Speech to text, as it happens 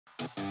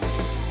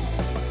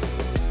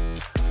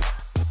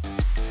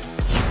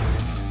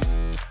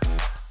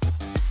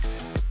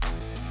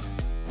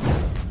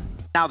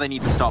Now they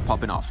need to start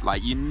popping off.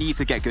 Like, you need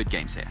to get good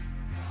games here.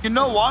 You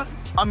know what?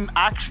 I'm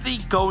actually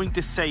going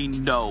to say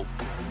no,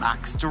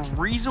 Max. The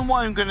reason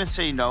why I'm going to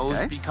say no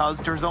is because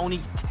there's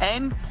only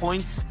 10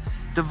 points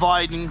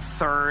dividing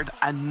 3rd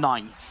and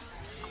 9th.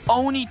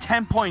 Only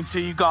 10 points. So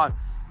you got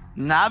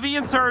Navi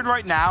in 3rd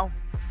right now,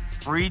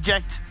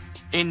 Reject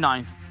in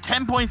 9th.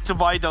 10 points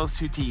divide those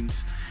two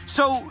teams.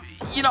 So,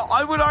 you know,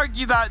 I would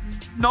argue that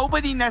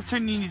nobody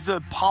necessarily needs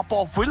to pop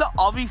off. Will it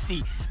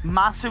obviously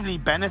massively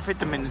benefit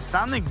them in the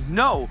standings?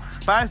 No.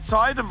 But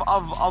outside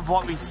of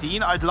what we've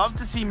seen, I'd love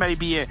to see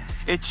maybe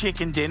a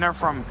chicken dinner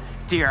from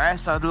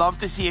DRS. I'd love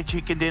to see a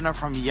chicken dinner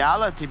from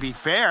Yala, to be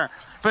fair.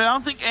 But I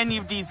don't think any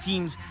of these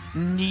teams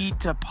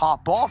need to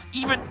pop off.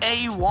 Even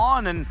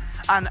A1 and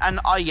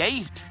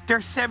I8,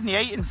 they're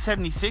 78 and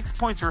 76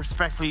 points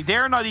respectively.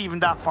 They're not even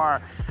that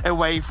far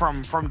away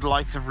from the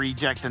likes of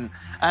Reject and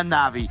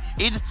Navi.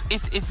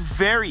 It's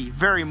very,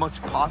 very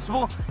much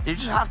possible. They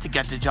just have to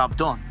get the job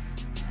done.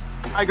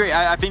 I agree.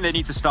 I think they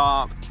need to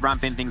start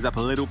ramping things up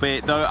a little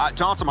bit. Though,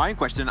 to answer my own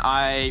question,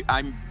 I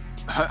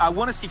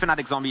want to see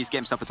Fnatic Zombies get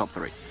himself a top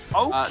 3.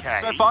 Okay.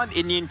 So far,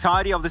 in the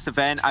entirety of this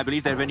event, I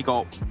believe they've only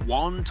got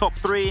one top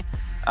 3.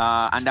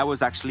 And that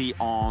was actually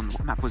on...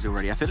 What map was it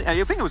already? I think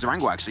it was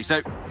Rango, actually.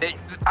 So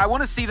I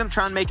want to see them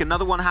try and make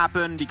another one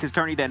happen, because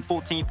currently they're in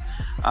 14th.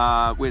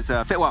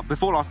 Well,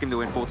 before last game, they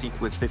were in 14th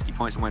with 50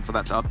 points and went for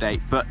that to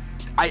update. But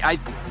I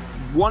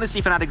want to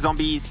see Fnatic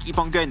Zombies keep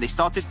on going. They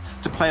started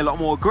to play a lot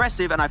more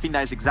aggressive, and I think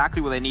that is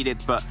exactly what they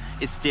needed, but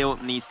it still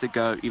needs to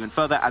go even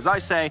further. As I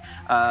say,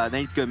 they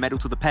need to go medal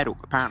to the pedal.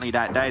 Apparently,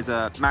 that is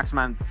a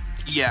Maxman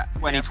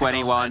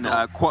 2021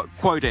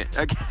 quote it.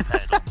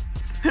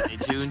 They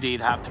do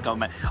indeed have to go,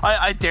 man.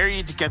 I dare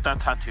you to get that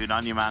tattooed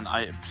on you, man.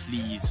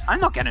 Please. I'm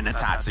not getting a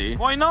tattoo.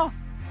 Why not?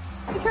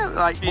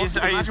 Like,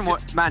 imagine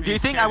what, man, do you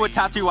think I would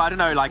tattoo, I don't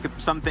know, like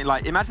something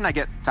like, imagine I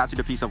get tattooed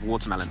a piece of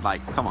watermelon.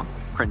 Like, come on,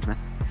 cringe, man.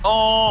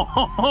 Oh,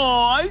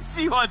 I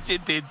see what you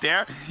did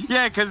there.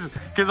 Yeah, because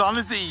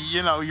honestly,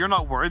 you know, you're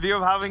not worthy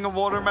of having a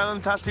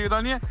watermelon tattooed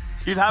on you.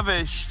 You'd have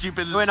a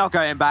stupid... We're not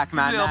going back,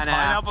 man.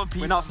 Nah.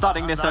 We're not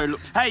starting this.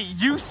 Hey,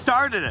 you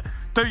started it.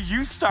 So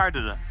you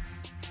started it.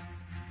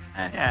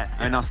 Yeah,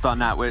 we're not starting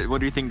that. What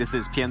do you think this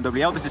is?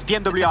 PMWL? This is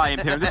PMWI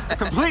Imperium. This is a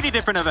completely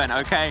different event,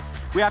 okay?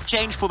 We have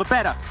changed for the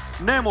better.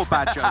 No more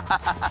bad jokes.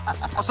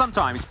 Well,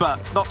 sometimes,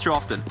 but not too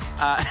often.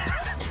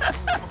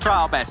 Try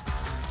our best.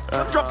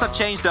 Drops have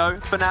changed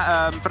though.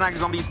 Fnatic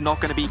Zombies not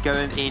going to be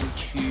going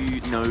into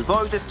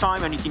Novo this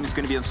time. Only team that's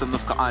going to be on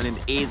Sunlufka Island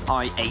is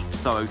I8,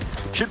 so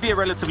should be a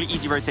relatively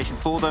easy rotation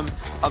for them.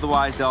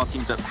 Otherwise, there are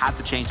teams that had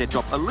to change their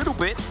drop a little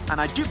bit,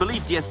 and I do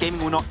believe DS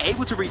Gaming were not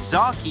able to reach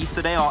Zaki,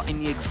 so they are in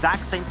the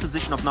exact same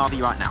position of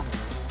Navi right now.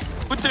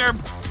 But they're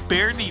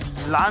barely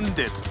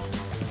landed.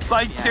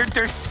 Like,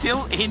 they're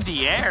still in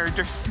the air.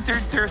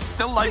 They're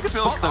still like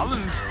Phil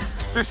Collins.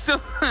 They're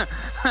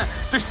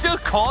still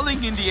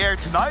calling in the air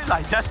tonight.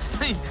 Like, that's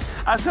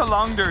how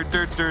long they're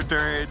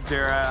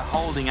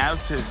holding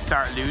out to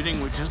start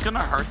looting, which is gonna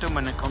hurt them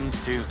when it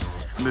comes to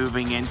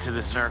moving into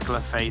the circle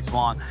of phase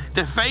 1.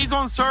 The phase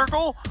 1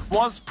 circle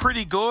was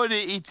pretty good.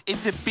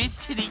 It's a bit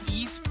to the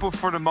east, but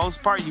for the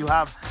most part, you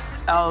have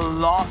a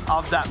lot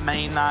of that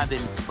mainland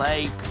in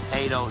play.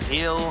 Potato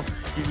Hill.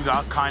 You've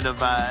got kind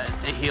of a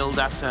hill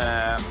that's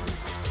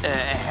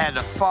ahead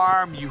of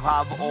farm. You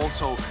have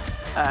also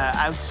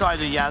outside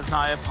of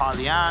Yasnaya,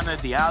 Pollyanna,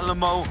 the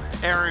Alamo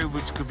area,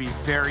 which could be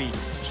very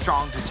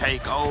strong to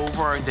take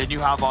over. And then you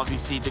have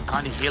obviously the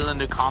kind of hill in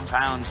the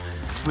compound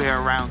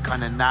where around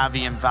kind of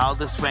Navi and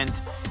Valdez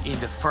went in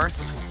the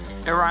first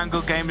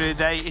Erangel game of the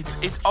day.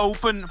 It's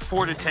open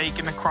for the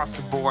taking across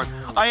the board.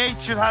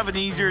 I8 should have an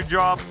easier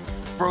job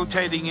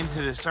rotating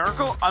into the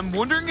circle. I'm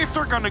wondering if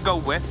they're going to go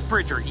West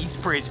Bridge or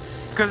East Bridge,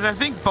 because I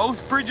think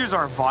both bridges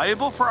are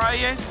viable for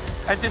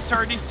I8 at this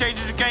early stage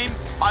of the game.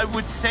 I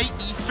would say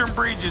Eastern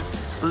Bridge is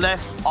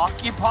less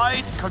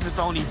occupied because it's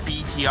only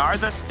BTR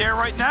that's there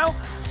right now,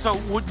 so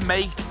it would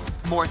make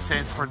more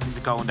sense for them to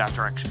go in that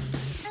direction.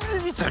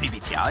 It's only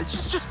BTR,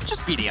 it's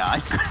just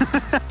BDRs.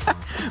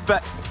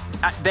 But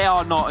they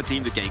are not a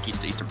team that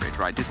gatekeeps the Eastern Bridge,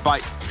 right?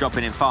 Despite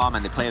dropping in farm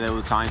and they play there all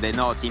the time, they're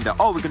not a team that,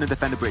 oh, we're going to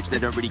defend the bridge. They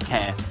don't really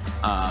care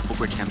for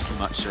bridge camps too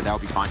much, so that'll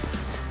be fine.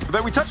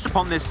 But we touched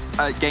upon this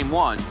game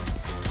 1.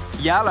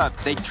 Yala,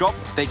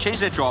 they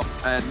changed their drop.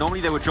 Normally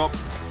they would drop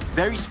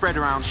very spread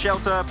around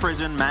shelter,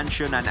 prison,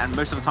 mansion, and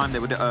most of the time they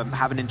would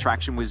have an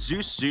interaction with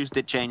Zeus. Zeus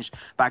did change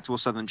back to a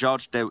Southern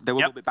Judge. They were a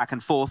little bit back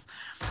and forth.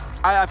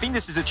 I think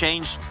this is a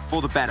change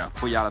for the better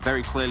for Yala,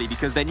 very clearly,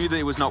 because they knew that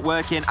it was not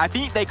working. I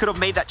think they could have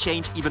made that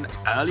change even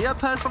earlier,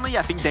 personally.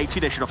 I think day 2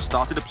 they should have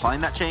started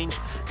applying that change.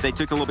 They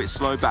took a little bit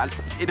slow, but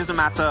it doesn't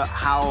matter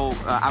how,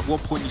 at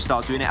what point you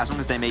start doing it, as long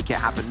as they make it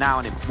happen now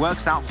and it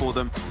works out for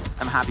them.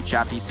 I'm happy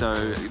chappy,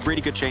 so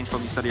really good change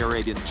from the Saudi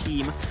Arabian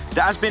team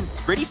that has been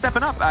really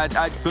stepping up.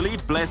 I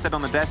believe Blair said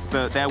on the desk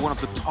that they're one of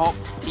the top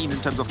teams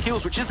in terms of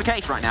kills, which is the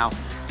case right now.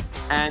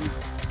 And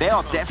they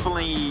are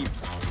definitely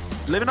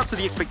living up to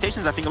the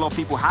expectations I think a lot of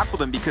people have for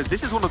them, because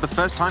this is one of the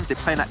first times they're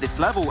playing at this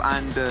level,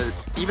 and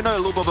even though a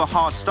little bit of a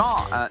hard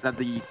start at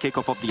the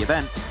kickoff of the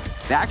event,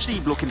 they're actually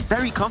looking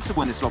very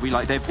comfortable in this lobby,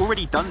 like they've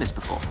already done this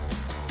before.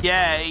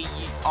 Yeah,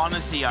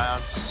 honestly, I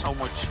have so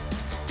much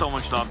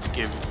love to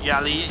give.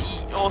 Yeah,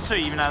 also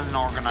even as an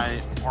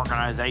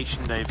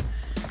organization, they've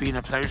been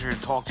a pleasure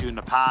to talk to in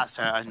the past.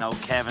 I know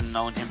Kevin,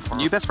 known him for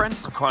new best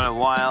friends for quite a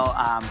while.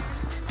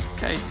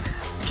 Okay.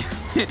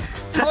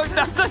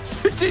 That's like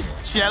such a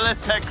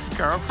jealous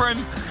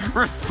ex-girlfriend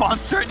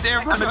response right there.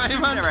 I'm a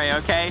tsundere,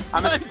 okay?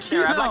 I'm a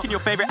tsundere. I'm like in your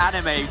favorite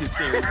anime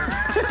series.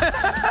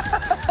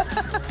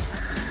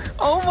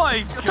 Oh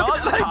my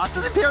god! Like,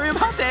 does Imperium,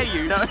 how dare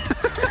you? No.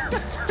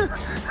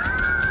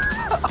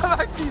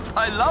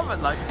 I love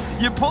it. Like,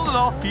 you pull it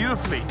off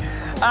beautifully.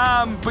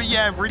 But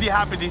yeah, really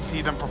happy to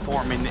see them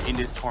perform in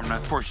this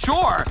tournament for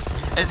sure.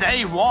 As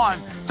A1,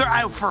 they're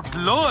out for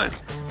blood.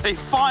 They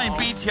find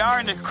BTR,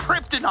 and the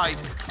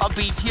kryptonite of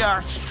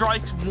BTR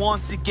strikes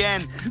once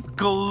again,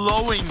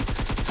 glowing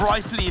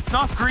brightly. It's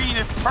not green,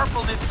 it's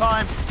purple this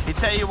time.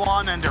 It's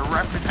A1, and they're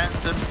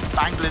representing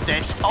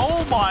Bangladesh.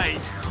 Oh my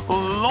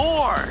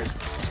lord!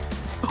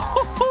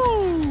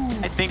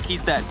 I think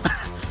he's dead.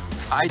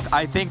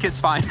 I think it's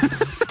fine.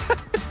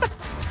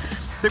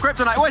 The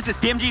kryptonite, what is this,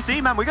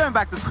 PMGC? Man, we're going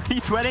back to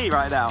 2020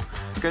 right now.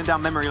 Going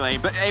down memory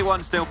lane, but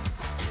A1 still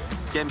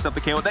get himself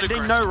the kill. They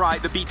know,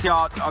 right, the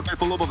BTR are going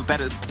for a little bit of a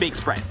better big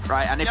spread,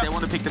 right? And if they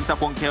want to pick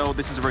themselves one kill,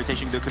 this is a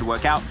rotation that could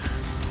work out.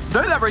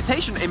 Though that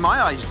rotation, in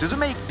my eyes, doesn't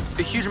make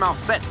a huge amount of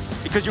sense,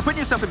 because you're putting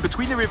yourself in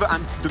between the river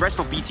and the rest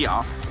of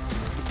BTR.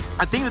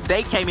 I think that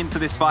they came into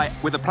this fight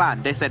with a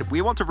plan. They said,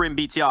 we want to rim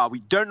BTR. We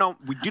do not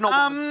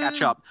want to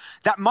catch up.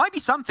 That might be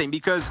something,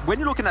 because when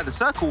you're looking at the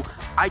circle,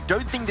 I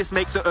don't think this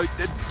makes a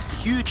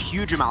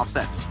huge amount of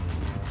sense.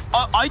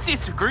 I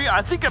disagree.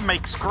 I think it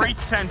makes great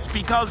sense,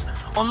 because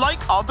unlike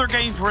other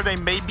games where they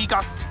maybe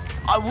got,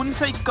 I wouldn't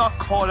say got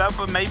caught out,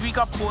 but maybe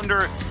got put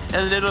under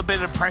a little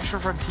bit of pressure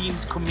from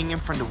teams coming in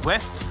from the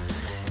west.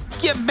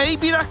 Yeah,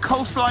 maybe that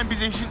coastline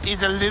position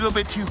is a little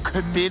bit too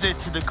committed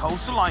to the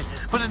coastline,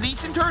 but at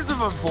least in terms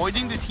of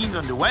avoiding the teams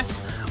on the west,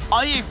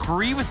 I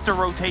agree with the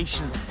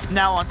rotation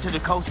now onto the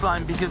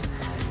coastline, because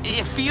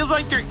it feels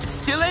like they're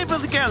still able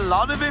to get a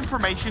lot of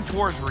information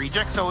towards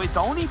reject. So it's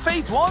only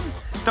phase 1,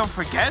 don't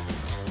forget.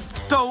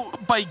 So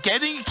by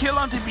getting a kill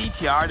onto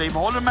BTR, they've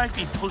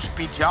automatically pushed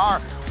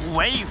BTR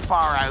way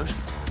far out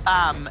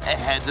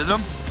ahead of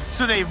them.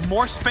 So they have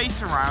more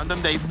space around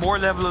them, they have more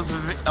levels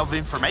of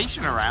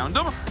information around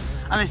them.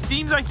 And it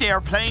seems like they are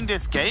playing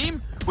this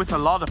game with a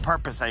lot of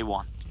purpose,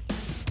 A1.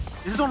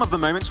 This is one of the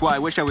moments where I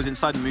wish I was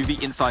inside the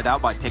movie Inside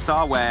Out by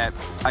Pixar, where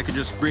I could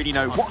just really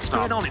know what's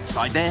going on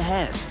inside their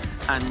head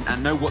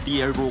and know what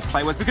the overall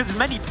play was. Because there's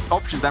many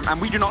options,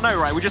 and we do not know,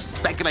 right? We're just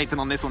speculating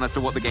on this one as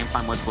to what the game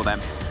plan was for them.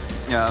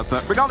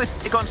 But regardless,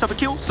 it got himself a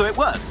kill, so it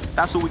worked.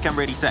 That's all we can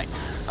really say.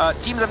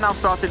 Teams have now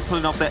started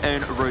pulling off their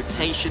own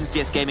rotations.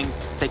 DS Gaming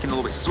taking a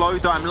little bit slow,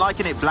 though I'm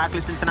liking it.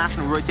 Blacklist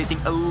International rotating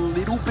a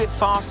little bit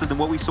faster than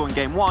what we saw in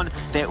Game 1.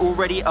 They're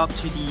already up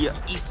to the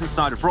eastern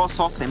side of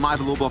Rostock. They might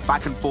have a little bit of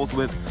back and forth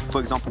with, for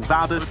example,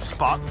 Valdez.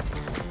 Spot.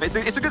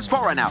 It's a good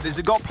spot right now. There's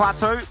a God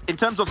Plateau. In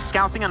terms of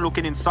scouting and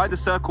looking inside the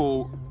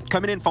circle,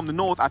 coming in from the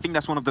north, I think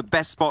that's one of the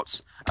best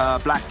spots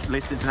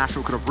Blacklist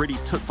International could have really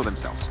took for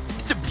themselves.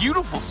 It's a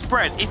beautiful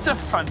spread. It's a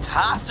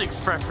fantastic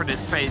spread for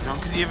this phase 1,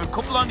 because you have a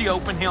couple on the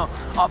open hill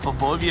up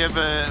above. You have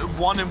a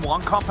 1 in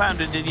one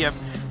compound, and then you have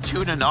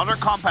 2 in another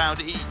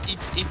compound.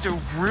 It's a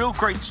real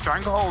great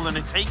stranglehold, and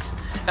it takes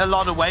a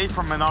lot away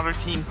from another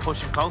team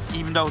pushing close,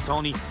 even though it's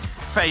only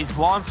phase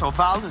 1. So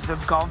Valdez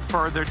have gone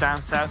further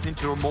down south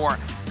into a more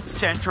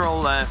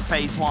central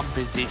phase 1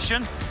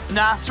 position.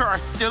 Nasser are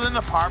still in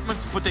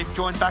apartments, but they've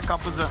joined back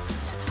up as a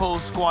full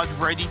squad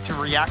ready to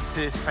react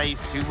to this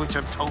phase 2, which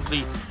I'm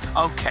totally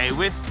okay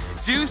with.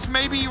 Zeus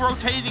maybe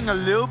rotating a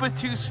little bit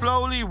too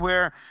slowly,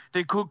 where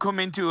they could come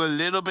into a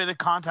little bit of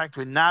contact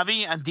with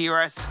Navi, and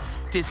DRS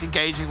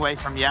disengaging away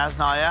from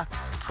Yasnaya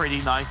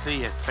pretty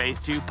nicely as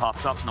phase 2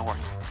 pops up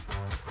north.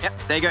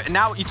 Yep, there you go.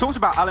 Now, you talked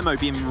about Alamo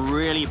being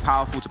really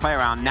powerful to play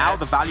around. Now,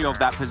 the value of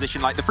that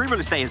position, like the free real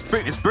estate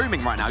is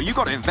booming right now. You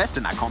got to invest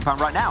in that compound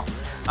right now.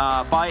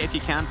 Buy it if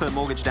you can, put a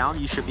mortgage down.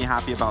 You should be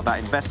happy about that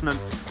investment.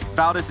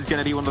 Valdez is going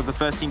to be one of the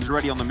first teams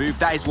ready on the move.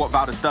 That is what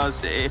Valdez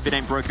does. If it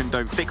ain't broken,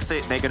 don't fix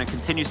it. They're going to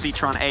continuously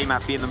try and aim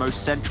at being the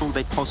most central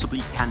they possibly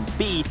can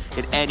be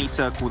in any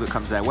circle that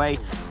comes their way.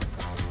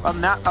 Other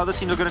than that, other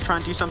teams are going to try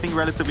and do something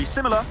relatively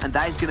similar, and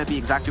that is going to be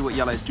exactly what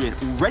Yellow is doing.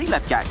 Already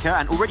left Gatka,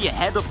 and already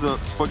ahead of the,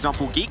 for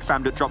example, Geek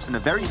Fam that drops in a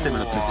very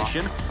similar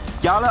position.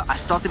 Yala are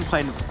starting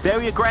playing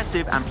very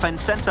aggressive, and playing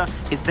center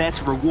is there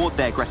to reward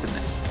their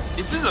aggressiveness.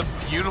 This is a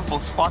beautiful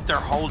spot they're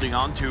holding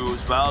on to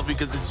as well,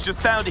 because it's just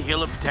down the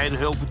hill of Potato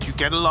Hill, but you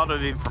get a lot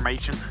of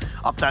information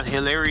up that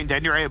hill area, and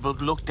then you're able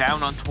to look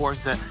down on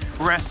towards the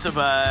rest of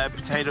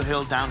Potato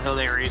Hill downhill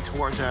area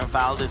towards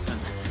Valdez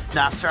and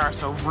Nassar.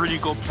 So really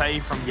good play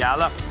from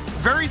Yala.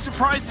 Very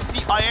surprised to see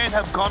I8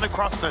 have gone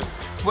across the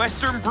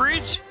Western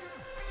Bridge.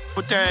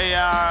 but they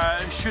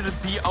should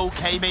it be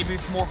okay. Maybe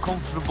it's more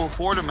comfortable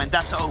for them, and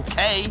that's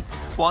okay.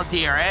 While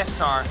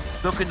DRS are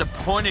looking to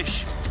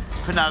punish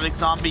Fnatic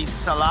Zombie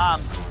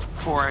Salam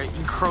for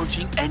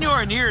encroaching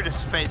anywhere near the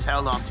space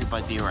held onto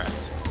by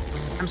DRS.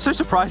 I'm so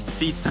surprised to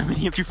see so many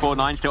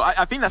M249 still.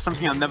 I think that's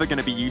something I'm never going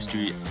to be used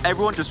to.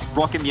 Everyone just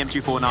rocking the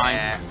M249.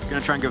 Yeah.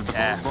 Going to try and go for the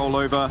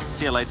rollover.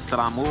 See you later,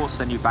 Salam. We'll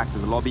send you back to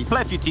the lobby.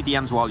 Play a few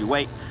TDMs while you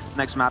wait.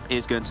 Next map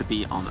is going to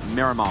be on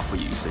Miramar for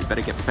you, so you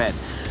better get prepared.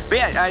 But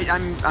yeah,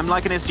 I'm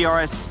liking this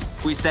DRS.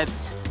 We said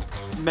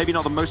maybe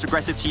not the most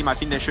aggressive team. I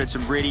think they showed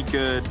some really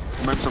good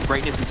moments of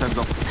greatness in terms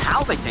of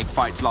how they take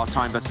fights last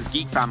time versus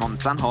Geek Fam on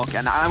Sanhok,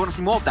 and I want to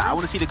see more of that. I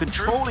want to see the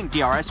controlling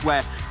DRS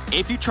where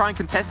if you try and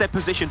contest their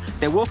position,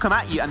 they will come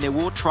at you and they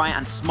will try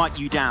and smite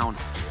you down.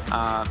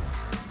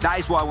 That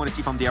is what I want to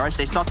see from DRS.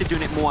 They started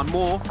doing it more and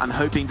more. I'm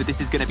hoping that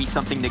this is going to be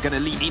something they're going to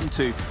lean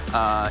into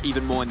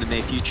even more in the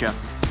near future.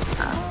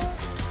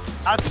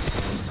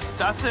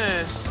 That's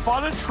a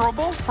spot of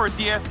trouble for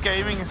DS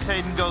Gaming as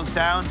Satan goes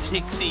down.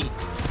 Tixie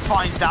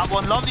finds that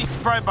one. Lovely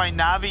spread by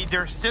Navi.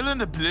 They're still in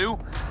the blue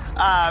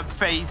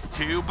phase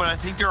 2, but I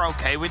think they're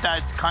okay with that.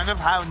 It's kind of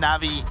how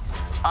Navi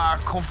are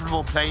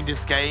comfortable playing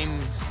this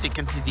game,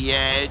 sticking to the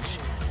edge,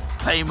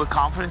 playing with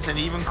confidence, and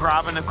even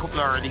grabbing a couple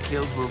of early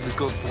kills will be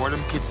good for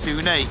them.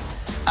 Kitsune,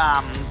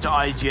 the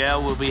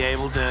IGL will be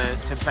able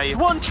to play. It's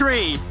one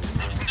tree.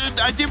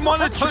 I didn't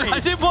want to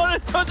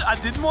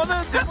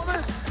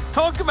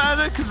talk about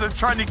it because I was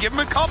trying to give him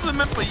a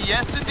compliment, but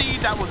yes,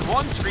 indeed, that was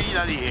one tree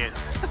that he hit.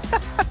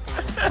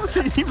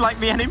 Seem like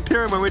me and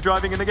Imperium when we're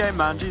driving in the game,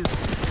 man. Jeez,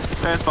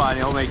 that's fine.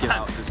 I'll make it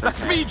out.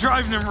 That's me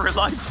driving in real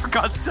life, for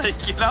God's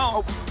sake, you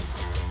know.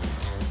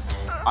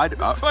 I'm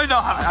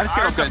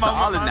scared of going to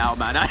Ireland now,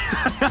 man.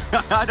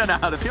 I don't know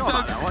how to feel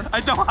about that one. I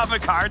don't have a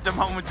car at the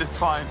moment. It's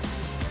fine.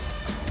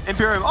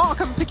 Imperium, oh, I'll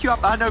come pick you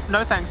up.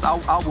 No thanks.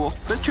 I'll walk.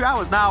 There's 2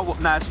 hours now.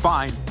 Nah, it's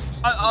fine.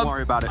 Don't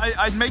worry about it.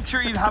 I'd make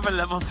sure you'd have a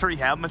level 3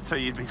 helmet so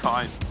you'd be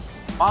fine.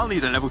 I'll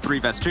need a level 3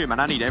 vest too, man.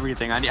 I need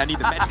everything. I need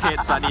the med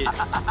kits.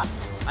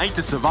 I need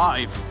to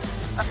survive.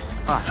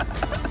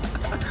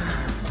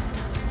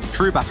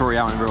 True battle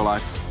royale in real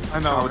life. I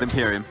know. With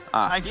Imperium.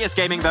 DS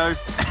Gaming though,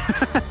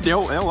 they're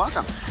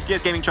welcome.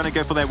 DS Gaming trying to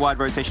go for their wide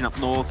rotation up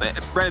north.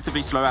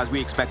 Relatively slow as we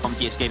expect from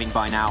DS Gaming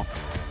by now.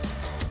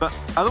 But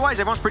otherwise,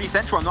 everyone's pretty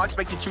central. I'm not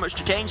expecting too much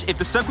to change. If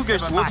the circle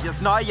goes towards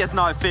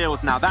Yasnaya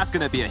Field, now that's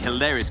going to be a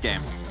hilarious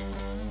game.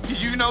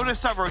 Did you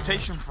notice that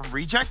rotation from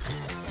Reject?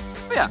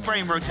 Oh, yeah.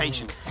 Frame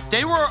rotation.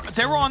 They were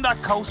on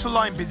that coastal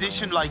line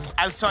position, like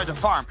outside the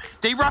farm.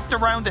 They wrapped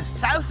around the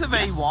south of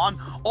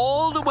A1,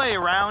 all the way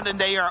around, and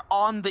they are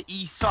on the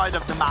east side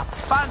of the map.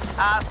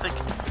 Fantastic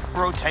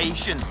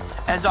rotation.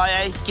 As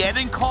IA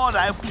getting caught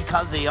out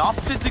because they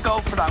opted to go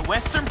for that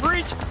western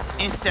bridge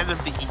instead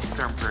of the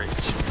eastern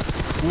bridge.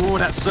 Ooh,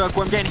 that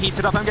circle, I'm getting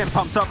heated up, I'm getting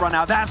pumped up right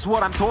now. That's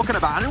what I'm talking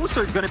about. And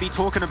also going to be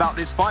talking about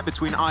this fight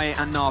between IA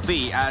and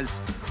Na'Vi,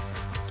 as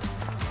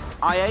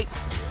IA,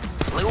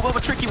 a little bit of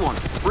a tricky one.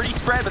 Pretty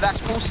spread, but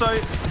that's also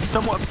a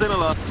somewhat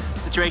similar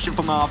situation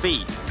for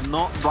Na'Vi.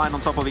 Not right on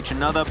top of each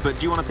another, but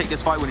do you want to take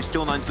this fight when it's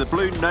still 9 to the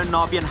blue? No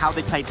Na'Vi and how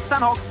they played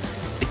Sanhok.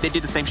 If they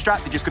did the same strat,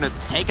 they're just going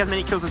to take as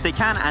many kills as they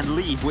can and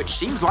leave, which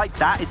seems like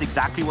that is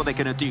exactly what they're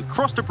going to do.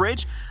 Cross the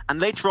bridge,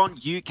 and later on,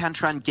 you can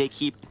try and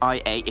gatekeep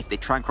IA if they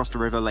try and cross the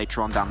river later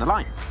on down the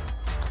line.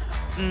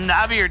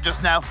 Navi are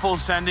just now full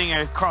sending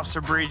across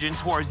the bridge in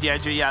towards the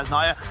edge of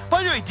Yasnaya.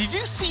 By the way, did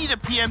you see the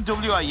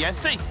PMWI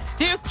yesterday?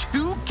 They have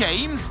 2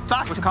 games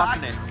back to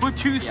back with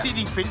 2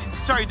 city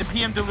sorry, the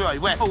PMWI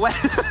West. Oh,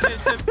 West.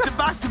 the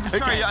back to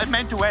sorry, I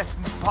meant the West.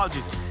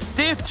 Apologies.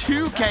 They have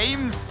 2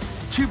 games,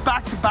 2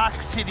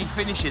 back-to-back city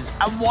finishes,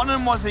 and one of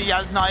them was a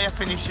Yasnaya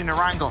finish in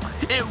Erangel.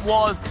 It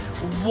was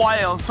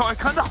wild. So I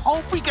kind of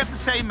hope we get the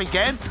same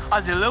again. I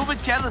was a little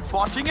bit jealous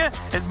watching it,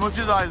 as much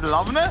as I was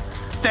loving it.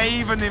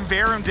 Dave and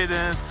Inverum did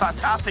a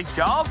fantastic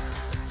job.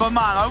 But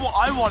man,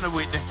 I want to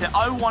witness it.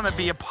 I want to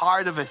be a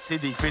part of a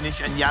city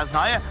finish, and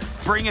Yasnaya,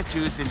 bring it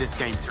to us in this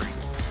game 3.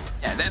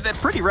 Yeah, they're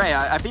pretty rare.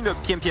 I think that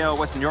PMPL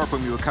Western Europe,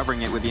 when we were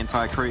covering it with the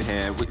entire crew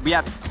here, we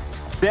had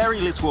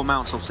very little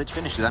amounts of city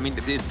finishes. I mean,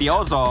 the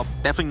odds are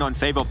definitely not in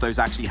favor of those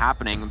actually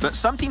happening, but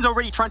some teams are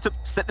already trying to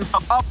set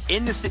themselves up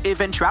in this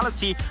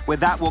eventuality where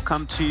that will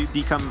come to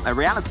become a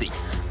reality.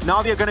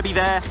 Na'Vi are going to be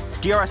there.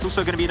 DRS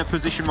also going to be in a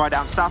position right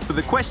down south. But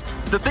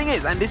the thing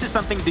is, and this is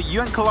something that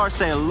you and Kalar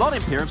say a lot,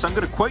 Imperium, so I'm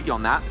going to quote you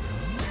on that.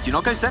 Do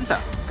not go center.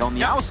 Go on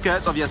the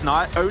outskirts of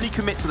Yasnaya. Only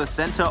commit to the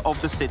center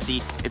of the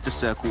city if the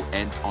circle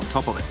ends on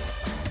top of it.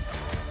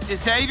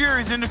 Xavier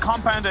is in the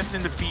compound that's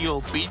in the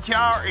field.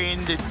 BTR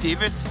in the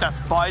divots that's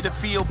by the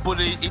field, but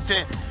it's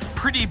a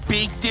pretty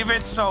big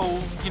divot,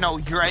 so you know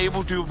you're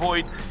able to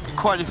avoid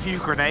quite a few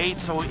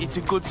grenades, so it's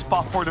a good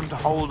spot for them to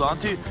hold on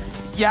to.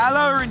 Yala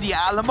are in the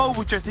Alamo,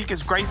 which I think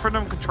is great for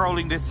them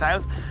controlling this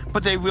south,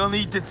 but they will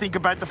need to think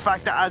about the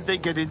fact that as they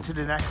get into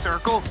the next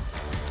circle,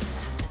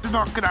 they're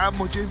not going to have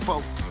much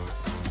info.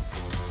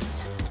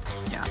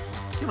 Yeah,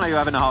 seems like you're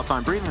having a hard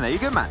time breathing there. You're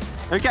good, man.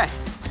 Okay.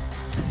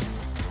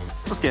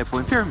 I was scared for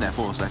Imperium there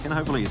for a second.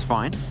 Hopefully he's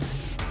fine.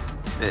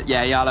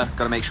 Yeah, Yala,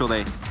 got to make sure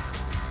they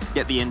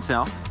get the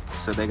intel.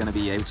 So they're going to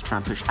be able to try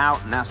and push out.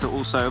 NASA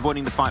also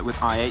avoiding the fight with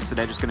I8, so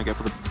they're just going to go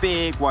for the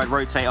big wide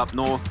rotate up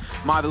north.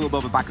 Might have a little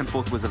bit of a back and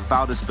forth with the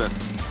Valdez, but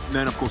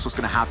knowing, of course, what's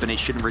going to happen, it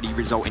shouldn't really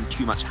result in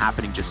too much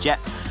happening just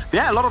yet. But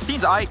yeah, a lot of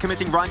teams I8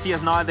 committing right to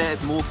Yasnaya. They're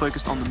more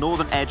focused on the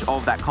northern edge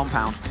of that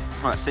compound.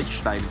 Well, that city,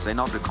 should I even say,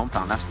 not the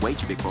compound. That's way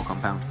too big for a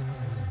compound.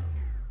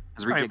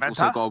 Has Reject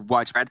also got a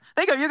widespread.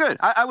 There you go, you're good.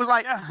 I was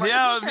like,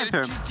 I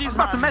was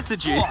about to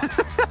message you.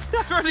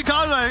 Swear to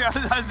God,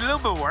 I was a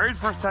little bit worried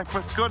for a sec,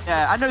 but it's good.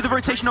 Yeah, I know the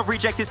rotation of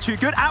Reject is too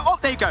good. Oh,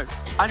 there you go.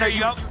 I know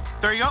you.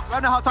 There you go. I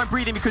had a hard time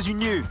breathing because you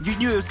knew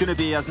it was going to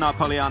be Yasnaya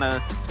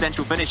Poliana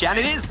potential finish, and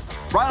it is.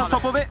 Right on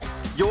top of it,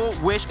 your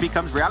wish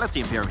becomes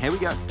reality, Imperium. Here we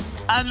go.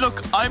 And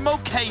look, I'm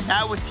okay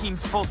now with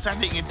teams full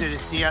sending into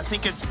this year. I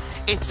think it's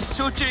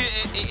such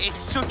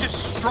a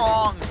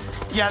strong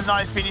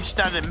Yasnaya finish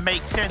that it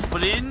makes sense.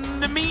 But in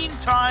the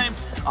meantime,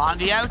 on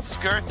the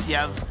outskirts, you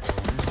have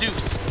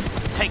Zeus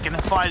taking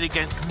a fight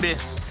against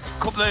Myth. A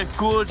couple of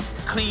good,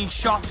 clean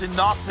shots and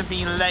knots are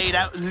being laid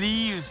out,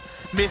 leaves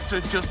Myth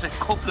with just a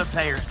couple of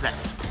players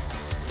left.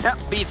 Yeah,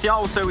 BTR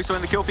also we saw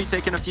in the kill feed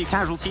taking a few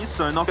casualties,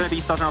 so not going to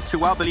be starting off too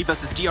well. I believe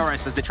versus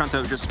DRS as they try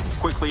to just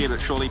quickly but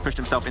surely pushed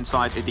himself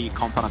inside the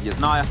compound of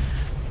Yasnaya.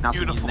 Now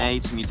some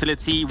nade, some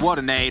utility, what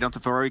a nade onto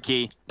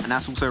Faroki, and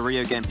that's also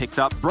Rio getting picked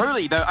up.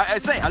 Broly, though, I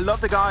say, I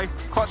love the guy,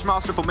 clutch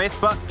master for Myth,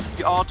 but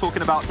you are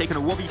talking about taking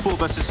a 1v4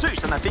 versus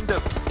Zeus, and I think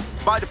that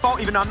by default,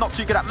 even though I'm not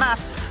too good at math,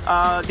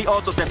 the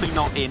odds are definitely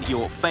not in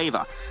your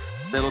favor.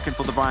 They're looking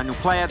for the final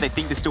player. They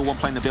think there's still one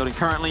player in the building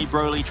currently.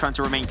 Broly trying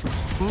to remain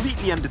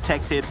completely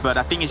undetected, but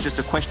I think it's just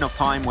a question of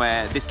time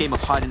where this game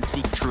of hide and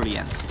seek truly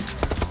ends.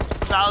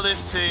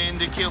 Valdez in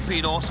the kill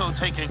feed also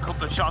taking a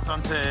couple of shots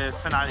onto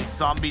Fnatic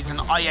Zombies, and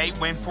I8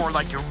 went for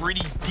like a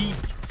really deep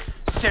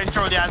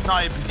central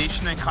Yasnaya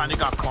position and kind of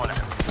got caught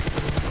out.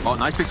 Oh,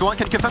 nice Pixel One.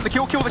 Can he confirm the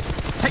kill?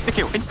 Take the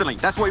kill instantly.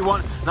 That's what you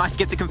want. Nice,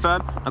 gets it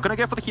confirmed. I'm going to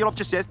go for the heal off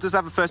just yet. Does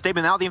have a first aid,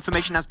 but now the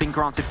information has been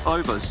granted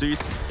over.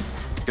 Zeus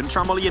gonna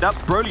try and molly it up.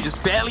 Broly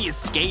just barely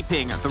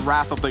escaping the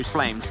wrath of those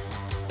flames.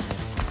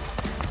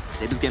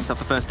 Able to get himself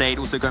the first aid.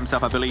 Also got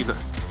himself, I believe, a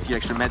few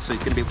extra meds, so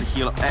he's gonna be able to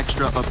heal up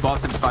extra above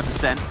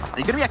 75%. And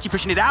he's gonna be actually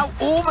pushing it out.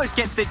 Almost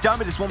gets it done,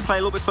 but there's one player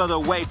a little bit further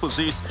away for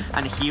Zeus,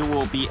 and he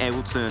will be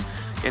able to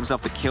get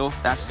himself the kill.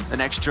 That's an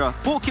extra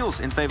 4 kills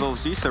in favor of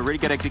Zeus, so really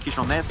good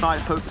execution on their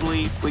side.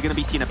 Hopefully, we're gonna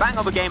be seeing a bang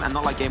of a game, and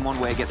not like game 1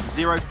 where it gets a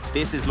 0.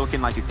 This is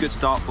looking like a good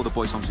start for the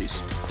boys on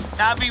Zeus.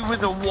 Navi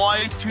with a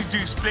wide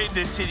to-do split in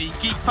this city.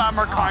 Geek Fam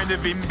are kind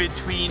of in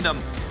between them.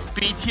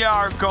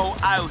 BTR go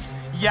out.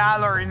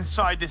 Yal are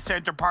inside the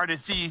center part of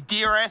the city.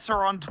 DRS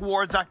are on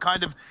towards that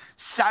kind of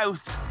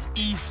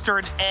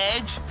southeastern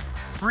edge.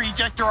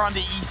 Reject are on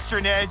the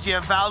eastern edge. You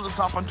have Valdez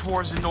up on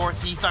towards the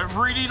northeast. I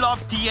really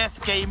love DS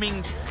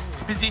Gaming's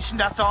position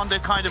that's on the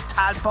kind of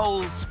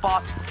tadpole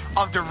spot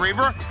of the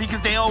river,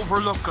 because they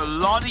overlook a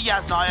lot of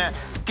Yasnaya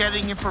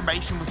getting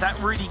information without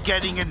really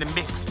getting in the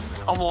mix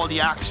of all the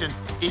action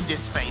in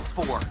this phase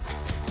 4.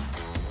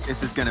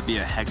 This is going to be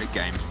a hectic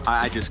game.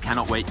 I just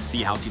cannot wait to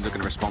see how teams are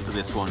going to respond to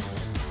this one.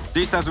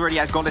 Zeus has already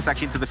had Godless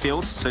actually into the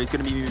field, so he's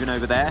going to be moving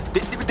over there.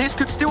 This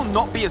could still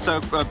not be a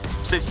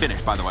city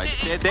finish, by the way.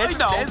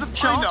 There's a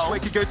chance where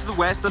it could go to the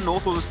west, the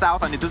north, or the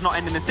south, and it does not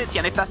end in the city.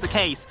 And if that's the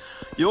case,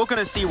 you're going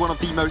to see one of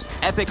the most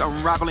epic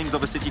unravelings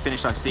of a city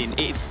finish I've seen.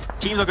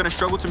 Teams are going to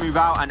struggle to move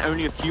out, and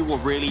only a few will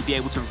really be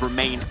able to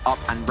remain up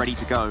and ready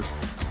to go.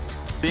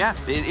 But yeah,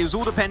 it was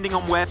all depending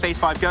on where Phase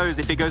 5 goes.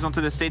 If it goes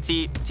onto the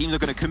city, teams are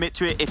going to commit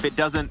to it. If it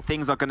doesn't,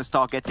 things are going to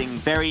start getting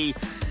very,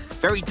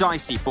 very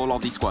dicey for a lot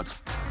of these squads.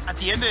 At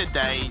the end of the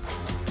day,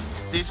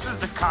 this is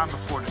the calm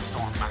before the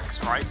storm,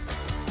 Max, right?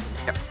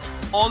 Yep.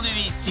 All of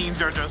these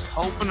teams are just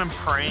hoping and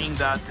praying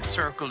that the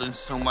circle in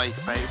some way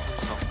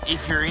favors them.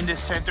 If you're in the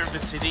center of the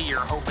city, you're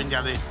hoping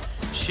that it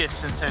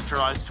shifts and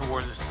centralizes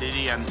towards the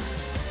city, and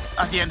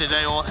at the end of the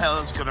day, all hell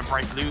is going to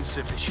break loose.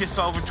 If it shifts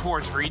over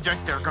towards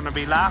Reject, they're going to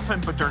be laughing,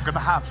 but they're going to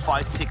have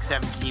 5, 6,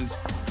 7 teams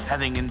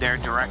heading in their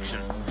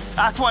direction.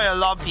 That's why I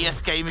love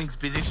DS Gaming's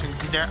position,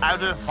 because they're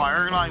out of the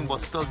firing line while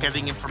still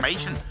getting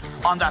information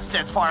on that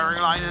set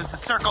firing line as the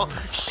circle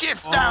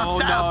shifts down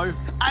south.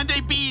 No. And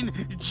they've been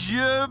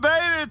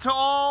debated to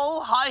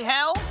all high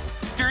hell.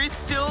 There is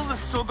still the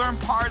southern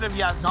part of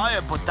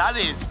Yasnaya, but that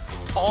is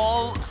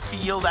all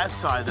field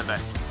outside of it.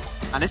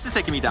 And this is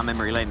taking me down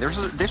memory lane.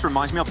 This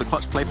reminds me of the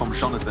clutch play from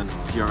Jonathan,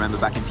 if you remember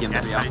back in PMW.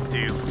 Yes, I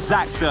do.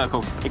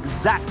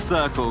 Exact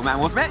circle, man.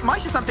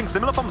 Might see something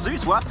similar from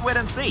Zeus. We'll have to wait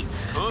and see.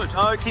 Good.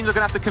 Oh, teams are going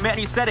to have to commit,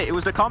 and you said it. It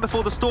was the calm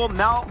before the storm.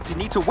 Now you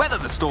need to weather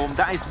the storm.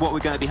 That is what we're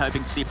going to be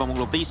hoping to see from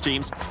all of these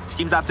teams.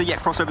 Teams that have to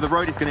cross over the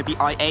road is going to be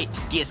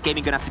I8. DS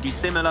Gaming going to have to do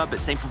similar, but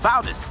same for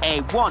Valdez,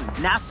 A1,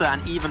 NASA,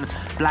 and even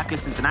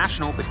Blacklist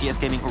International. But DS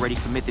Gaming already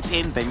committed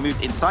in. They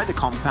moved inside the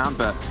compound,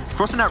 but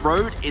crossing that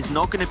road is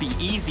not going to be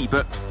easy.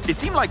 But it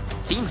seems like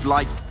teams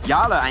like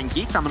Yala and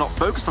Geek Fam are not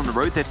focused on the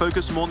road. They're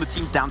focused more on the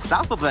teams down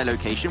south of their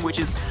location, which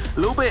is a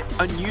little bit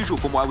unusual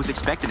from what I was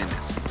expecting in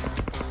this.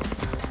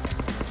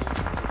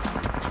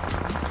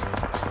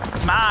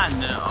 Man,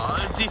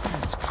 this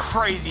is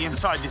crazy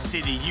inside the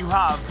city. You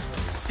have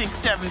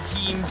 6-7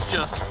 teams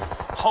just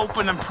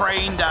hoping and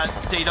praying that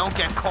they don't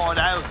get caught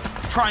out,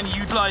 trying to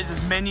utilize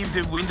as many of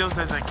the windows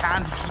as they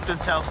can to keep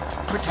themselves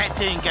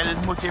protected and get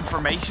as much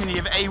information. You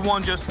have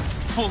A1 just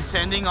full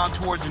sending on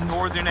towards the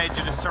northern edge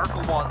of the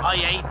circle, while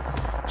IA,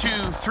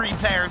 2-3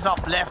 players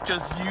up left,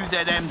 just use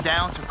them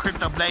down. So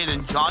Crypto Blade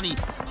and Johnny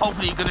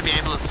hopefully going to be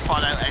able to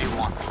spot out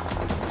A1.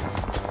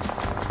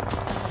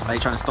 They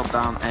trying to stop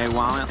down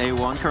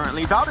A1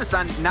 currently. Valdez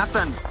and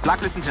NASA and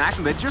Blacklist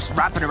International, they're just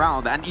wrapping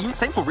around, and even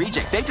same for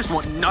Reject. They just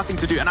want nothing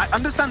to do, and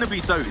understandably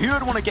so. Who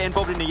would want to get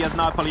involved in the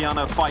Yasnaya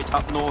Polyana fight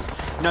up north?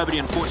 Nobody,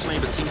 unfortunately,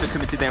 but teams that are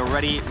committed there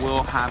already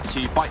will have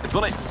to bite the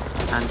bullet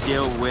and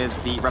deal with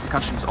the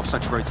repercussions of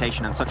such a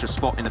rotation and such a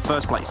spot in the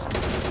first place.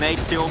 Nade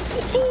still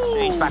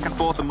nades back and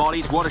forth, the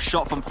mollies. What a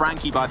shot from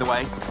Frankie, by the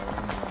way.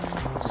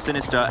 To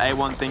Sinister.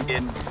 A1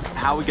 thinking,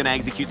 how are we going to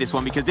execute this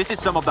one? Because this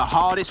is some of the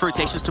hardest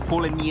rotations to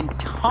pull in the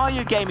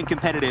entire game in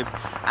competitive.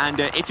 And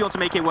if you want to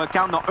make it work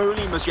out, not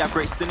only must you have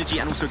great synergy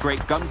and also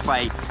great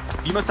gunplay,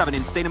 you must have an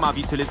insane amount of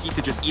utility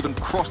to just even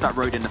cross that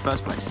road in the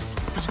first place.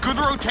 It's good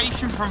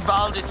rotation from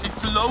Valdez.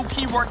 It's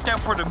low-key worked out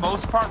for the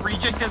most part.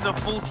 Reject as a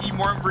full team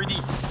weren't really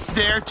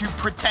there to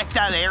protect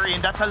that area,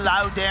 and that's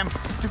allowed them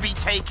to be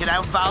taken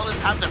out. Valdez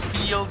have the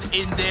field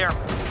in their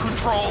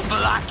control.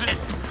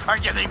 Blacklist are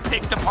getting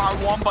picked apart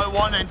one by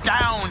one, and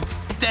down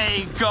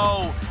they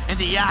go in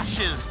the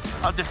ashes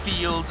of the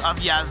field of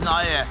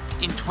Yasnaya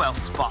in 12th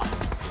spot.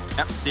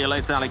 Yep, see you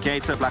later,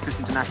 Alligator. Blacklist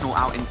International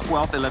out in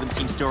 12th, 11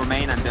 teams still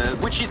remain, and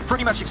which is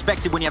pretty much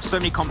expected when you have so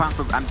many compounds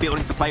and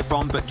buildings to play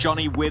from. But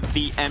Johnny with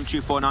the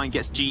M249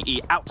 gets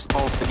GE out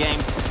of the game.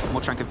 And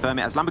we'll try and confirm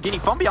it as Lamborghini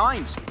from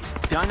behind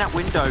that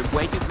window,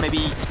 waiting to maybe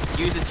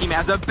use his teammate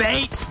as a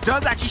bait.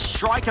 Does actually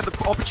strike at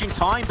the opportune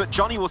time, but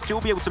Johnny will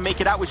still be able to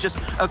make it out with just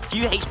a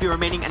few HP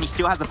remaining, and he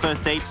still has a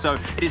first aid, so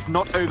it is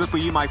not over for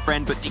you, my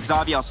friend. But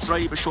Xavier are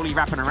slowly but surely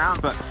wrapping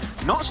around, but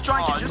not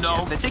striking just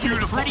yet. They're taking it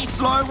pretty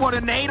slow. What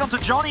a nade onto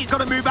Johnny. He's got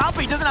to move out,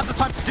 but he doesn't have the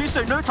time to do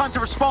so. No time to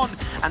respond,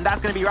 and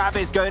that's going to be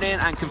Rabiz going in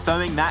and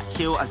confirming that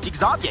kill as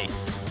Xavier.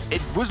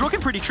 It was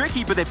looking pretty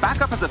tricky, but they back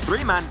up as a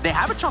 3-man. They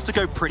have a chance to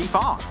go pretty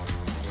far.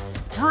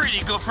 Really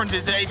good from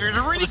Xavier.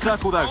 They're really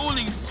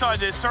controlling inside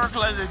the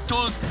circle as it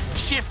does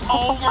shift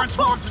over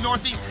towards the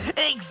northeast.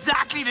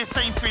 Exactly the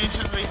same finish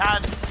as we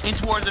had in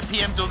towards the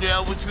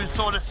PMWL, which was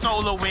sort of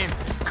solo win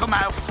come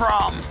out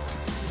from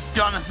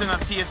Jonathan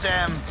of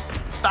TSM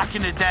back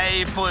in the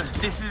day. But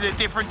this is a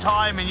different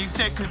time, and you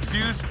said, could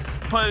Zeus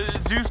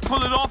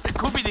pull it off? It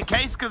could be the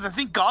case, because I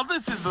think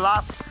Godless is the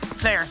last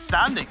player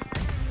standing.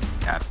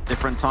 Yeah,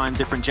 different time,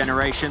 different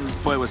generation.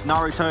 Before it was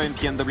Naruto in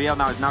PMWL,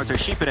 now it's Naruto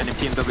Shippuden in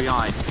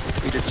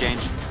PMWI. We just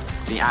changed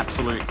the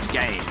absolute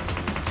game.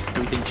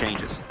 Everything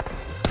changes.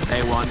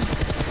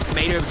 A1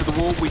 made it over to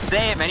the wall. We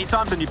say it many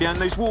times when you're behind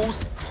those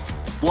walls.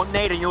 One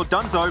nade and you're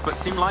donezo, but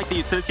seem like the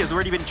utility has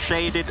already been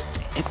shaded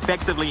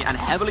effectively and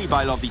heavily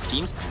by a lot of these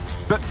teams.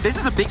 But this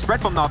is a big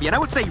spread from Na'Vi, and I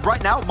would say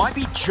right now it might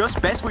be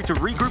just best for you to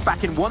regroup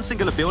back in one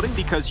singular building,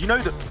 because you know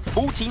that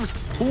full teams,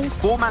 full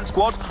 4-man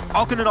squads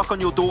are going to knock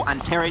on your door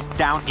and tear it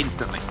down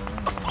instantly.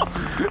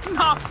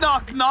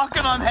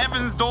 Knocking on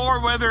heaven's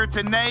door, whether it's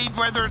a nade,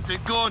 whether it's a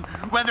gun,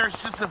 whether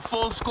it's just a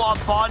full squad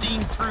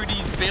bodying through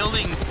these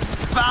buildings.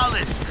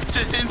 Valdez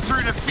just in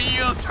through the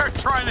fields are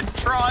trying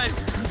to drive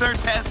their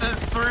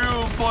Teslas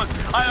through, but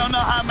I don't know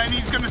how many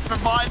he's going to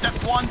survive.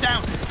 That's 1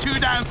 down, 2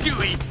 down,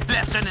 Gooey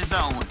left on his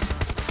own.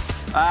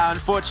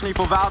 Unfortunately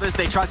for Valdez,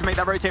 they tried to make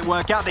that rotate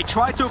work out. They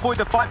tried to avoid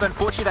the fight, but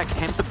unfortunately that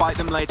came to bite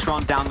them later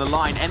on down the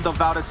line. End of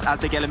Valdez as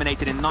they get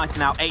eliminated in 9th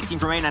now. 8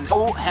 teams remain, and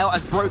all hell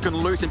has broken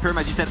loose in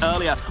Pyramid, as you said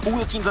earlier. All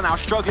the teams are now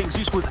struggling.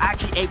 Zeus was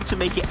actually able to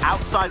make it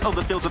outside of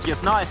the fields of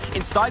Yasnaya,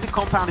 inside the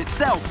compound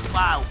itself.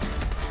 Wow.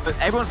 But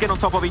everyone's getting on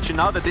top of each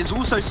another. There's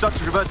also such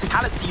a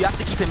verticality you have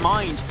to keep in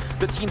mind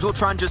that teams will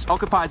try and just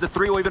occupy as a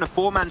 3 or even a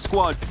 4-man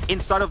squad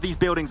inside of these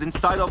buildings,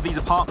 inside of these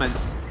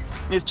apartments.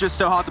 It's just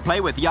so hard to play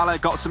with. Yala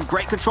got some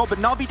great control, but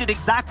Na'Vi did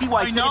exactly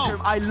what I said to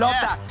him. I love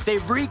that. They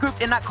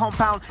regrouped in that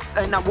compound,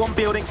 in that one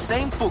building.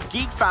 Same for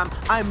Geek Fam.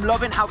 I'm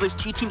loving how those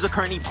 2 teams are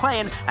currently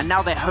playing, and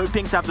now they're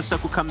hoping to have the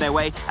circle come their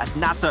way, as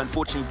NASA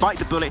unfortunately bite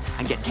the bullet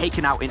and get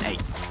taken out in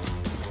 8th.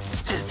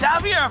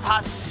 Xavier have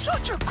had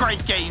such a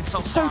great game so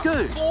far. So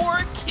good.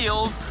 4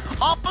 kills,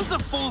 up as a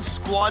full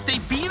squad.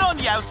 They've been on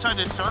the outside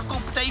of the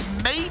circle, but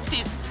they've made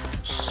this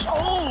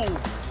so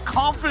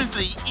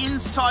confidently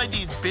inside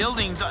these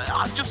buildings.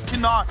 I just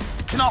cannot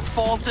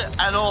fault it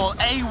at all.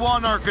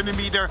 A1 are going to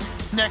be their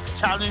next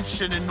challenge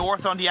to the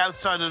north on the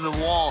outside of the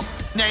wall.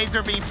 Nades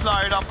are being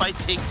fired up by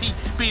Tixie,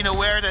 being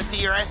aware that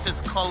DRS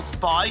is close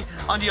by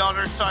on the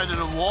other side of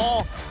the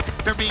wall.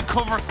 They're being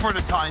covered for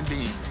the time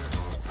being.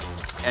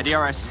 Yeah,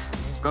 DRS,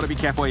 got to be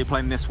careful while you're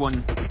playing this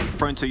one.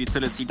 Prone to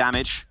utility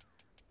damage.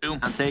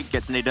 Ante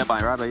gets naded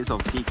by Rabiz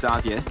of Geek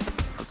Xavier.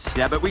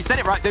 Yeah, but we said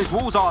it right, those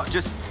walls are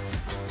just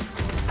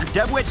a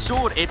double-edged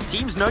sword. If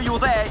teams know you're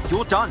there,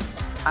 you're done.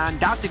 And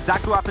that's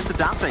exactly what happened to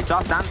Dante.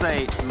 Dark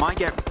Dante might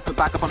get put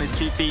back up on his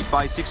 2 feet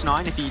by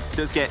 6ix9ine if he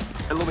does get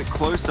a little bit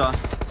closer.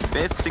 But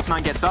if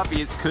 6ix9ine gets up,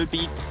 he could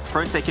be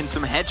prone taking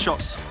some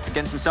headshots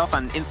against himself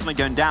and instantly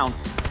going down.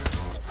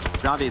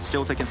 Xavier is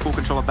still taking full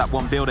control of that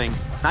one building.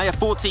 Now you have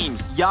 4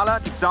 teams.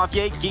 Yala,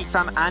 Xavier,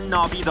 GeekFam, and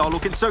Na'Vi. They're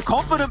looking so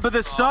confident, but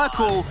the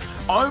circle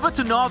over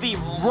to Na'Vi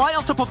right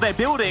on top of their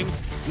building.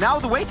 Now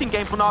the waiting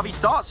game for Na'Vi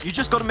starts. You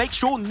just got to make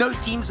sure no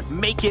teams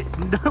make it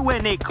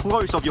nowhere near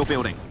close of your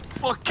building.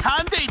 Well,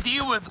 can they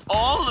deal with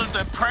all of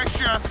the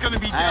pressure that's going to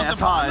be dealt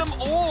upon them,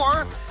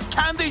 or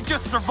can they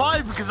just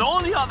survive? Because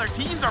all the other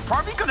teams are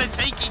probably going to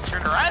take each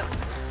other out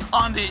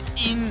on the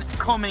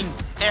incoming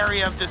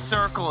area of the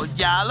circle.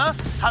 Yala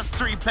has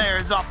 3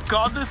 players up.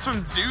 Godless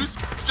from Zeus,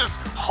 just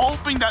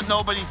hoping that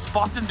nobody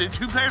spots him. The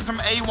 2 players from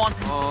A1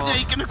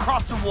 snaking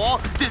across the wall.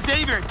 The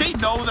Xavier, they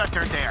know that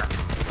they're there.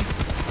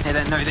 They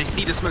don't know, they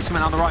see the smokes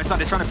coming on the right side,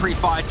 they're trying to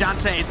pre-fire.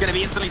 Dante is going to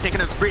be instantly taking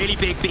a really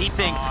big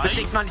beating. Nice. But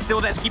 690 is still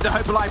there to keep the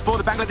hope alive for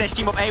the Bangladesh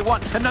team of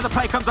A1. Another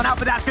play comes on out,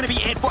 but that's going to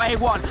be it for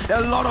A1.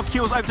 A lot of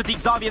kills over to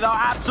Xavier. They are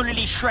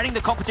absolutely shredding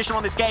the competition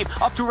on this game,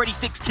 up to already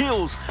 6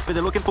 kills. But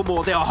they're looking for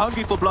more. They are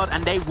hungry for blood,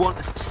 and they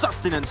want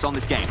sustenance on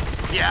this game.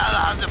 Yeah,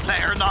 that's a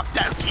player knocked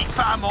out.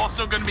 GeekFam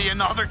also going to be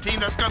another team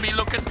that's going to be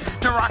looking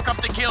to rack up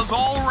the kills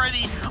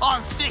already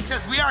on 6,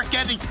 as we are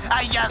getting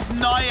a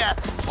Yasnaya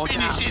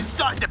finish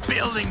inside the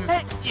buildings.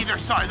 Either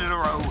side of the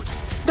road.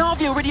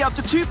 Na'Vi already up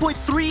to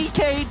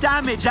 2.3k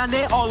damage, and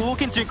they are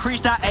looking to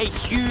increase that a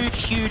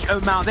huge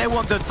amount. They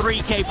want the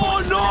 3k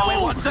point. Oh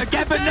no! Once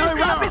again, but no,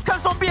 Rapid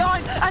comes from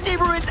behind, and he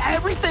ruins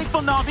everything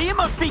for Na'Vi. You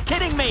must be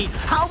kidding me.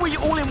 How are you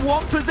all in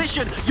one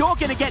position? You're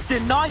going to get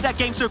denied that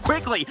game so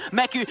quickly.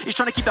 Meku is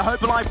trying to keep the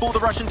hope alive for the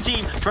Russian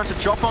team, trying to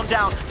drop on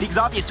down. The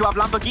Xavier still have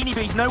Lamborghini,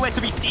 but he's nowhere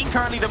to be seen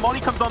currently. The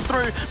molly comes on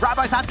through.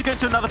 Rabbis have to go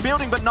into another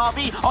building, but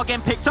Na'Vi are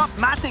getting picked up.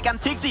 Matic and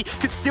Tiggsy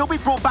could still be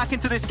brought back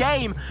into this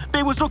game. But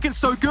it was looking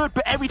so good,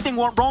 but everything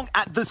went wrong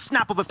at the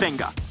snap of a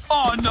finger.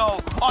 Oh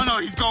no,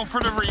 he's going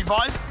for the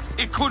revive.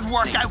 It could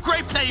work out.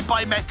 Great play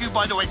by Meku,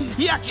 by the way.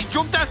 He actually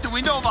jumped out the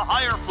window of a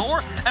higher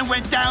floor and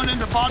went down in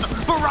the bottom.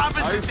 But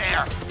Rabbits is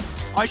there.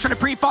 Oh, he's trying to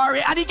pre-fire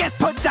it, and he gets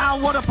put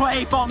down. What a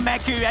play from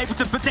Meku, able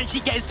to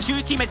potentially get his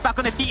 2 teammates back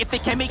on their feet if they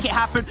can make it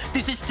happen.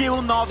 This is still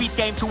Na'Vi's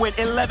game to win.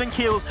 11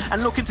 kills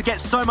and looking to get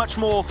so much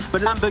more,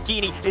 but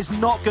Lamborghini is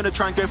not going to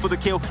try and go for the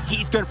kill.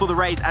 He's going for the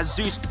raise, as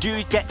Zeus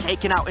do get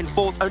taken out in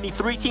 4th. Only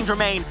 3 teams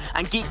remain,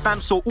 and GeekFam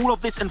saw all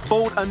of this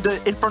unfold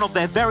in front of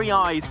their very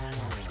eyes,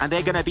 and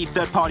they're going to be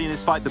third party in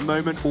this fight the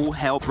moment all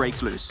hell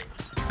breaks loose.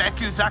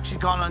 Meku's actually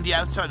gone on the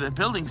outside of the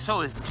building,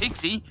 so is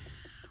Tiggsy.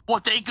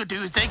 What they could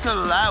do is they could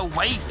allow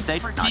wait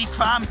for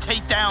GeekFam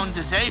take down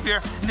the Xavier,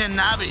 and then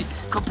Na'Vi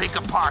could pick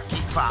apart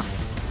GeekFam.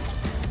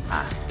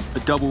 A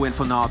double win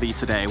for Na'Vi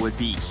today would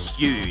be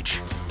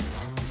huge.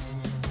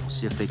 We'll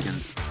see if they can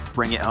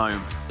bring it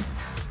home.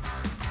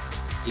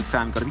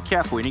 GeekFam got to be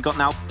careful, and he got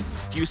now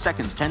a few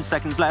seconds, 10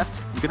 seconds left.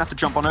 You're gonna have to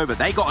jump on over.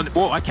 They got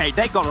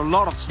they got a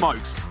lot of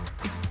smokes.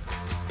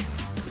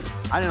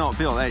 I do not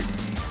feel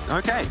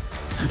okay.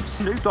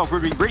 Snoop Dogg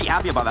would be really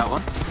happy about that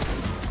one.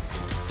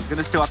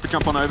 Gonna still have to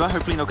jump on over.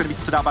 Hopefully not gonna be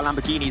stood out by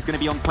Lamborghini. He's gonna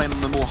be playing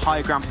on the more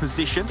higher ground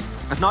position.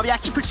 As Na'Vi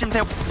actually pushed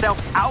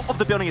himself out of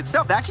the building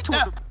itself. They're actually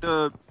towards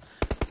the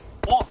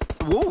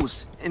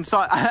walls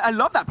inside. I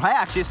love that play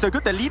actually. It's so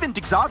good. They're leaving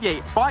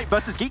Xavier fight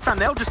versus GeekFam.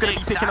 They're just gonna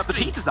be picking up the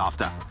pieces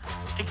after.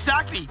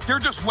 Exactly. They're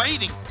just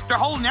waiting. They're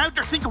holding out.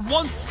 They're thinking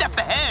one step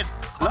ahead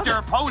of their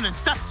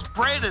opponents. That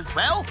spread as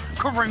well,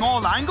 covering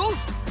all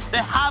angles. They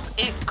have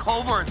it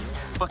covered,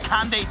 but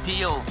can they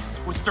deal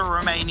with the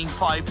remaining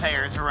 5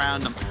 players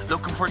around them,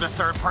 looking for the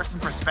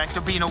third-person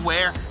perspective, being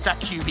aware that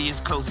QB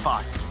is close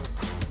by?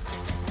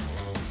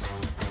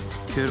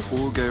 Could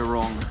all go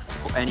wrong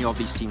for any of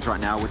these teams right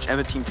now.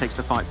 Whichever team takes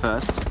the fight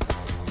first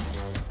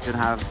could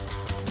have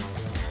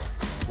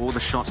all the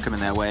shots coming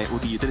their way, all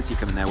the utility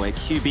coming their way.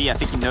 QB, I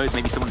think he knows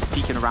maybe someone's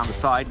peeking around the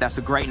side. That's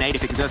a great nade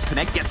if it can just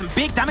connect. Get some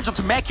big damage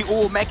onto Meku.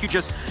 Oh, Meku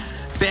just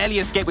barely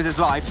escaped with his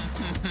life.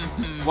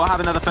 We'll have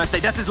another first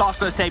aid. That's his last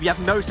first aid. You have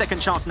no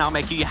second chance now,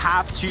 Meku. You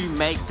have to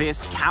make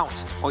this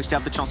count, or you still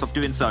have the chance of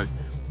doing so.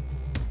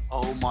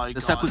 Oh my god.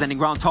 The circle's ending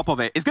right on top of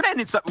it. It's going to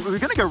end we're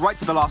going to go right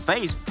to the last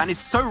phase, and it's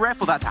so rare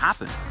for that to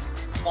happen.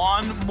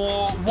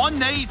 One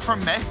nade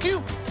from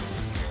Meku.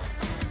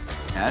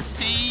 Yes.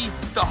 See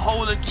the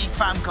whole of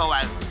GeekFam go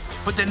out.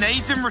 But the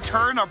nades in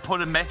return are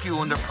putting Meku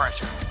under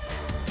pressure.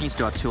 He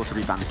still has 2 or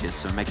 3 bandages,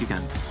 so Meku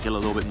can heal a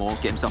little bit more,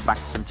 get himself back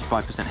to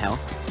 75% health.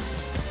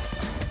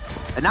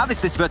 And now there's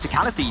this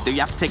verticality that you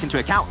have to take into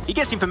account. He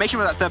gets information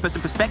from that third-person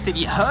perspective.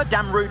 He heard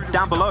Damru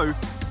down below.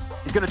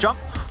 He's going to jump.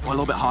 Oh, a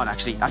little bit hard,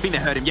 actually. I think they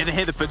heard him. Yeah, they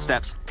hear the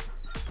footsteps.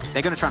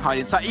 They're going to try and hide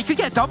inside. He could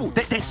get a double.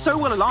 They're so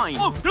well aligned.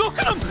 Oh, look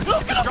at him!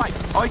 Look at him!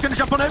 Oh, he's going to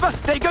jump on over.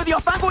 There you go, the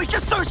off angle. He's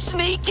just so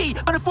sneaky.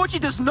 But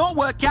unfortunately, does not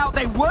work out.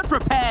 They weren't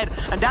prepared.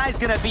 And that is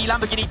going to be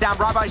Lamborghini down.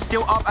 Rabbi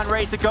still up and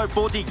ready to go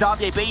for the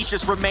Xavier, but he's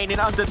just remaining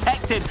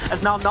undetected.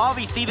 As now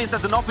Na'Vi see this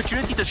as an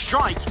opportunity to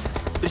strike.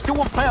 There's still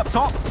one player up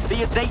top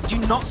they do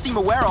not seem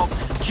aware of.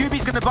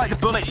 QB's going to bite the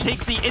bullet.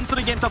 Tiggsy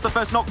instantly gets off the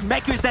first knock.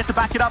 Meku is there to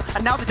back it up.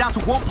 And now they're down to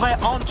 1 player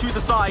onto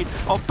the side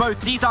of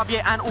both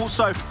Xavier and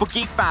also for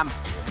GeekFam.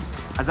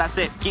 As that's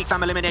it,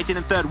 GeekFam eliminated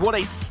in 3rd. What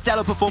a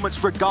stellar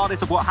performance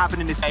regardless of what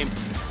happened in this game.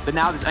 But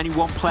now there's only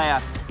 1 player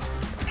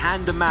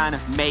Can the man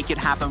make it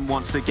happen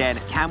once again?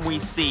 Can we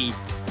see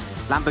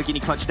Lamborghini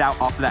clutched out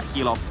after that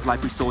heal off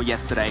like we saw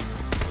yesterday?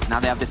 Now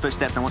they have their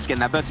footsteps, and once again,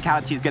 that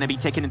verticality is going to be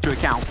taken into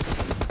account.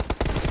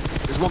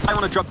 There's one player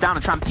want to drop down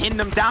and try and pin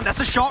them down. That's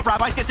a shot.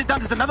 Rabbi's gets it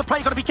done. There's another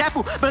player. Got to be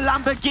careful. But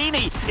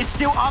Lamborghini is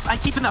still up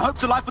and keeping the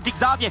hopes alive for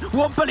Xavier.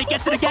 One bullet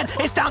gets it again.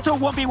 It's down to a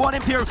 1v1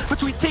 Imperial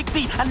between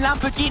Tixi and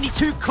Lamborghini.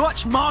 Two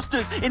clutch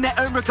masters in their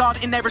own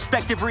regard in their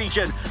respective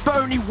region. But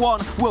only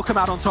one will come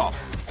out on top.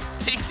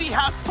 Tixi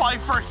has 5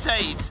 first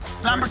aids.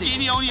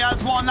 Lamborghini only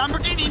has 1.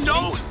 Lamborghini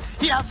knows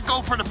he has to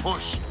go for the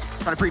push.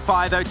 Trying to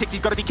pre-fire though. Tixi's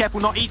got to be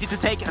careful. Not easy to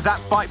take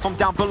that fight from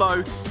down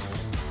below.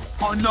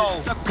 Oh no.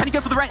 Can he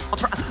go for the res?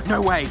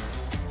 No way.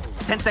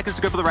 10 seconds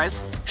to go for the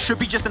res. Should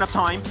be just enough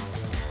time.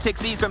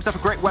 Tixi's got himself a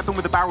great weapon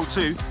with a barrel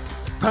too.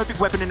 Perfect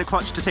weapon in the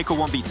clutch to take a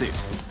 1v2.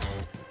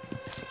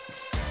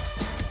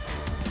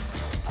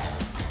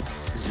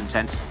 This is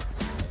intense.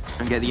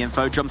 Can get the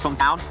info. Jumps on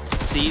down.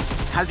 Sees.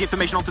 Has the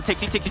information onto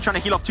Tixi. Tixi trying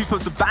to heal off 2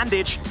 points of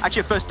bandage.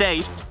 Actually a first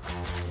aid.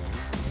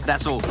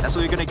 That's all. That's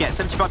all you're going to get.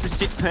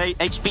 75%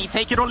 HP.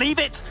 Take it or leave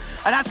it.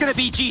 And that's going to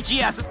be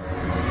GG.